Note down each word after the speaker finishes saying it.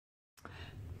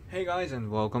Hey guys, and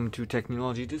welcome to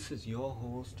Technology. This is your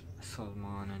host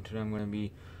Salman, and today I'm going to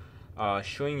be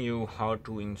showing you how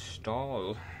to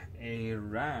install a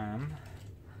RAM.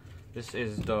 This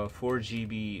is the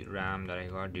 4GB RAM that I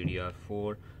got,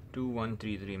 DDR4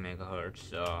 2133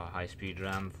 megahertz high-speed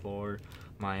RAM for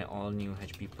my all-new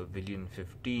HP Pavilion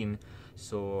 15.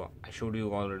 So I showed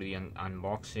you already an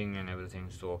unboxing and everything.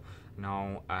 So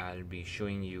now I'll be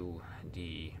showing you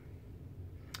the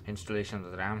installation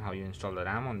of the RAM, how you install the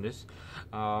RAM on this.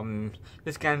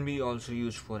 This can be also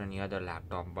used for any other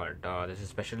laptop, but this is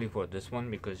especially for this one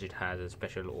because it has a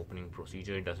special opening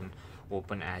procedure. It doesn't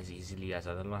open as easily as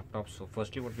other laptops. So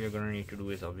firstly, what we are going to need to do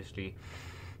is obviously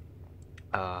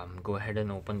go ahead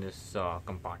and open this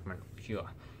compartment here.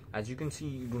 As you can see,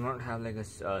 you do not have like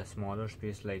a smaller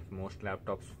space like most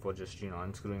laptops for just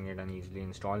unscrewing it and easily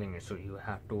installing it. So you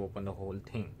have to open the whole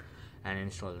thing and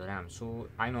install the RAM. So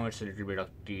I know it's a little bit of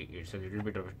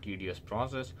a tedious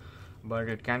process, but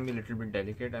it can be a little bit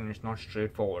delicate, and it's not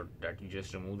straightforward that you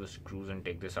just remove the screws and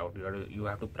take this out. You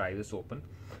have to pry this open.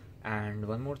 And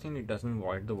one more thing, it doesn't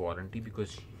void the warranty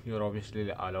because you're obviously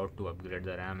allowed to upgrade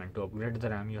the RAM, and to upgrade the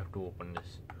RAM you have to open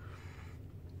this.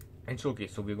 It's okay.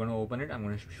 So we're going to open it. I'm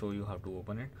going to show you how to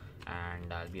open it,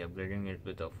 and I'll be upgrading it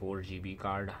with a 4GB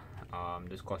card.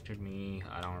 This costed me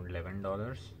around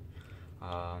 $11.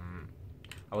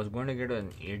 I was going to get an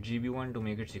 8GB one to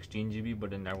make it 16GB, but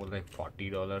then that was like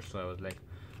 $40. So I was like,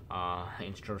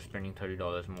 instead of spending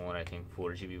 $30 more, I think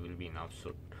 4GB will be enough.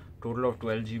 So total of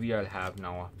 12GB I'll have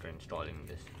now after installing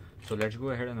this. So let's go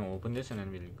ahead and open this, and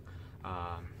then we'll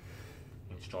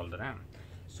install the RAM.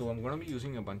 So I'm going to be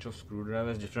using a bunch of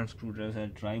screwdrivers, different screwdrivers. I'll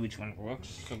try which one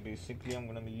works. So basically I'm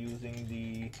going to be using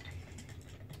the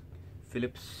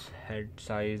Phillips head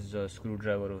size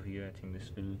screwdriver over here. I think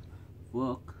this will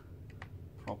work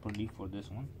properly for this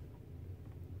one.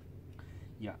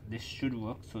 Yeah, this should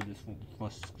work. So this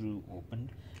first screw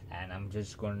opened, and you're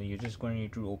just going to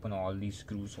need to open all these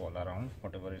screws all around,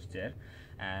 whatever is there.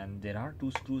 And there are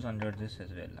two screws under this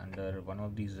as well. Under one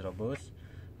of these rubbers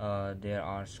there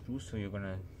are screws, so you're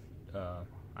gonna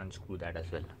unscrew that as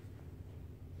well.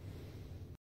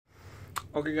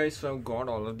 Okay guys, so I've got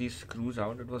all of these screws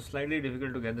out. It was slightly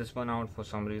difficult to get this one out for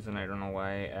some reason, I don't know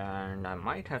why, and I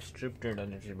might have stripped it a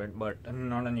little bit, but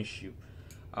not an issue.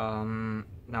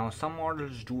 Now some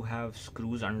models do have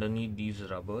screws underneath these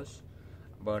rubbers,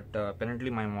 but apparently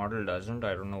my model doesn't.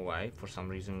 I don't know why. For some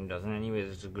reason it doesn't.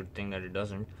 Anyways, it's a good thing that it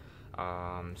doesn't.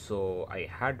 So I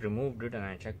had removed it and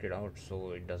I checked it out,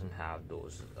 so it doesn't have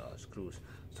those screws.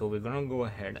 So we're gonna go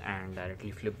ahead and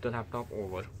directly flip the laptop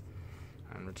over,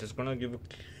 and we're just gonna give a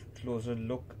closer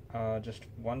look just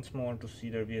once more to see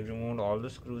that we have removed all the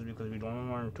screws, because we don't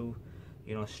want to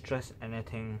stress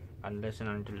anything unless and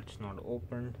until it's not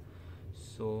opened.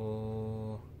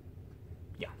 So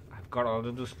yeah, I've got all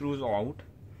of the screws out,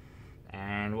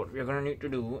 and what we're gonna need to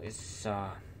do is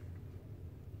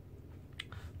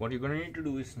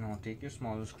now take your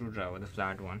smaller screwdriver, the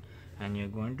flat one, and you're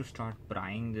going to start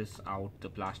prying this out, the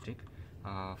plastic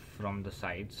from the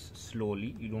sides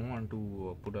slowly. You don't want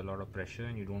to put a lot of pressure,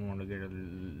 and you don't want to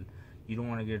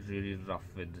get really rough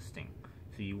with this thing.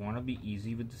 So you want to be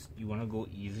easy with this. You want to go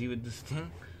easy with this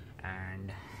thing,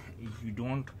 and you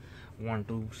don't want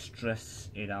to stress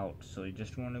it out. So you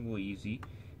just want to go easy,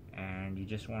 and you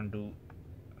just want to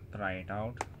pry it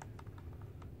out.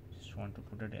 Just want to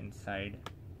put it inside,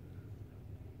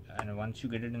 and once you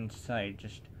get it inside,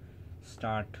 just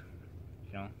start.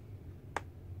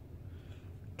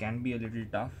 Can be a little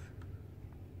tough.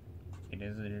 It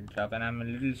is a little tough, and I'm a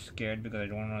little scared because I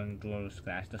don't want to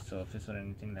scratch the surface or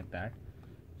anything like that.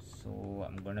 So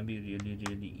I'm gonna be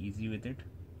really easy with it.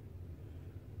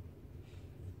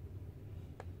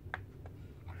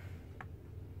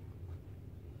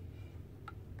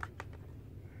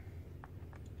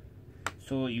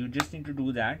 So you just need to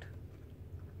do that,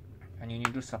 and you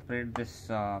need to separate this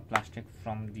plastic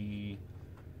from the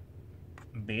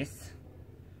base.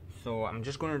 So I'm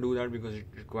just going to do that because it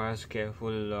requires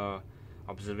careful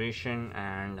observation,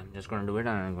 and I'm just going to do it, and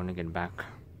I'm going to get back.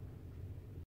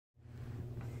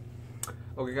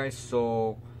 Okay guys,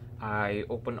 so I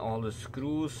opened all the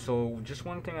screws. So just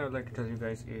one thing I would like to tell you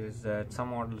guys is that some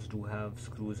models do have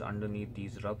screws underneath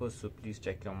these rubbers, so please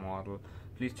check your model.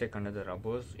 Please check under the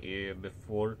rubbers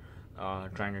before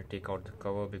trying to take out the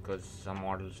cover, because some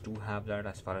models do have that,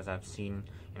 as far as I've seen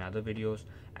in other videos.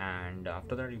 And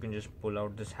after that you can just pull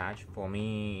out this hatch. For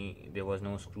me, there was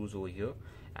no screws over here,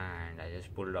 and I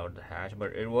just pulled out the hatch,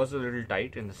 but it was a little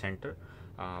tight in the center.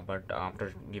 But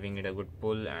after giving it a good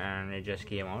pull, and it just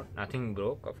came out. Nothing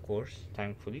broke, of course,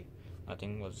 thankfully.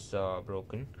 Nothing was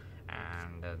broken,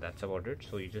 and that's about it.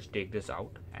 So you just take this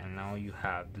out, and now you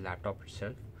have the laptop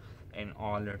itself in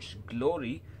all its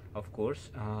glory. Of course,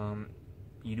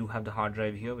 you do have the hard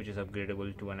drive here, which is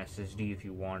upgradable to an SSD if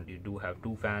you want. You do have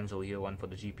two fans over here, one for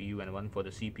the GPU and one for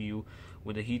the CPU,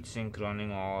 with the heatsink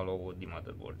running all over the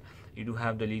motherboard. You do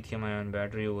have the lithium ion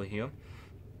battery over here,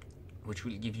 which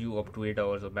will give you up to 8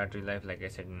 hours of battery life, like I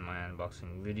said in my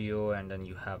unboxing video. And then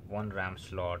you have one RAM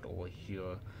slot over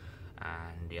here,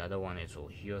 and the other one is over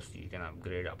here, so you can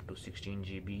upgrade up to 16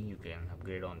 GB. You can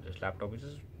upgrade on this laptop, which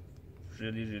is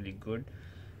really good.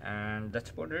 And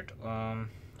that's about it.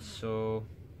 So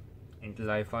Intel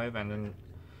i5, and then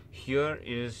here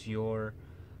is your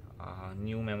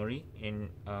new memory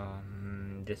in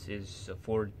this is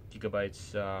 4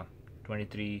 gigabytes,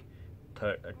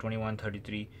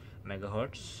 2133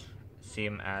 megahertz,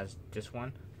 same as this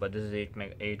one, but this is 8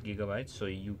 gigabytes, so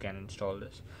you can install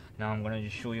this. Now I'm gonna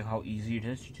just show you how easy it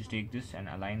is. You just take this and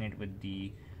align it with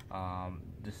the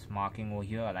this marking over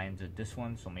here aligns with this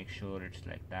one, so make sure it's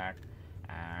like that,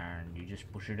 and you just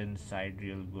push it inside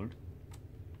real good,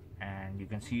 and you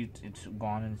can see it's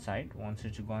gone inside. Once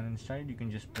it's gone inside, you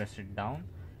can just press it down,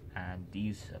 and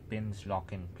these pins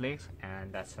lock in place,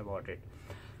 and that's about it.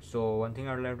 So one thing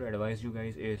I'd like to advise you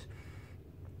guys is,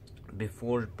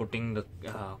 before putting the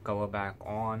cover back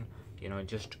on,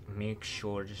 just make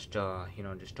sure, just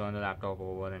turn the laptop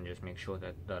over and just make sure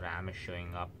that the RAM is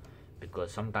showing up,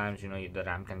 because sometimes the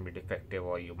RAM can be defective,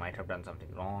 or you might have done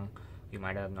something wrong. You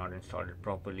might have not installed it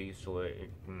properly, so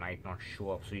it might not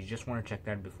show up. So you just want to check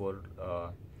that before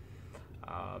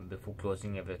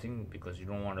closing everything, because you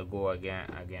don't want to go again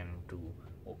to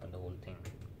open the whole thing.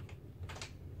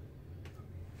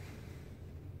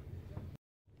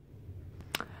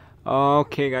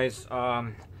 Okay guys,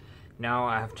 now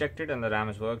I have checked it and the RAM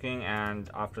is working, and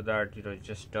after that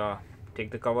just take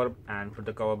the cover and put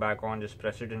the cover back on. Just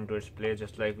press it into its place,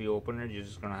 just like we opened it. You're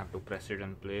just gonna have to press it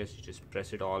in place. You just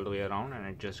press it all the way around, and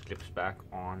it just clips back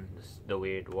on the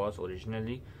way it was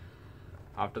originally.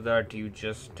 After that, you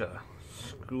just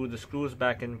screw the screws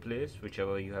back in place,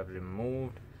 whichever you have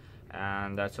removed,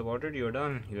 and that's about it. You're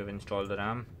done. You have installed the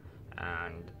RAM,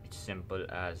 and it's simple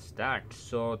as that.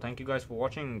 So thank you guys for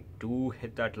watching. Do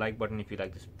hit that like button if you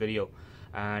like this video,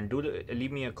 and do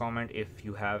leave me a comment if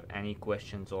you have any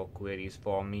questions or queries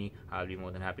for me. I'll be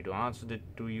more than happy to answer it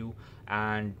to you,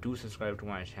 and do subscribe to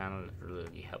my channel. It will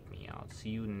really help me out. See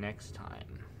you next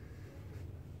time.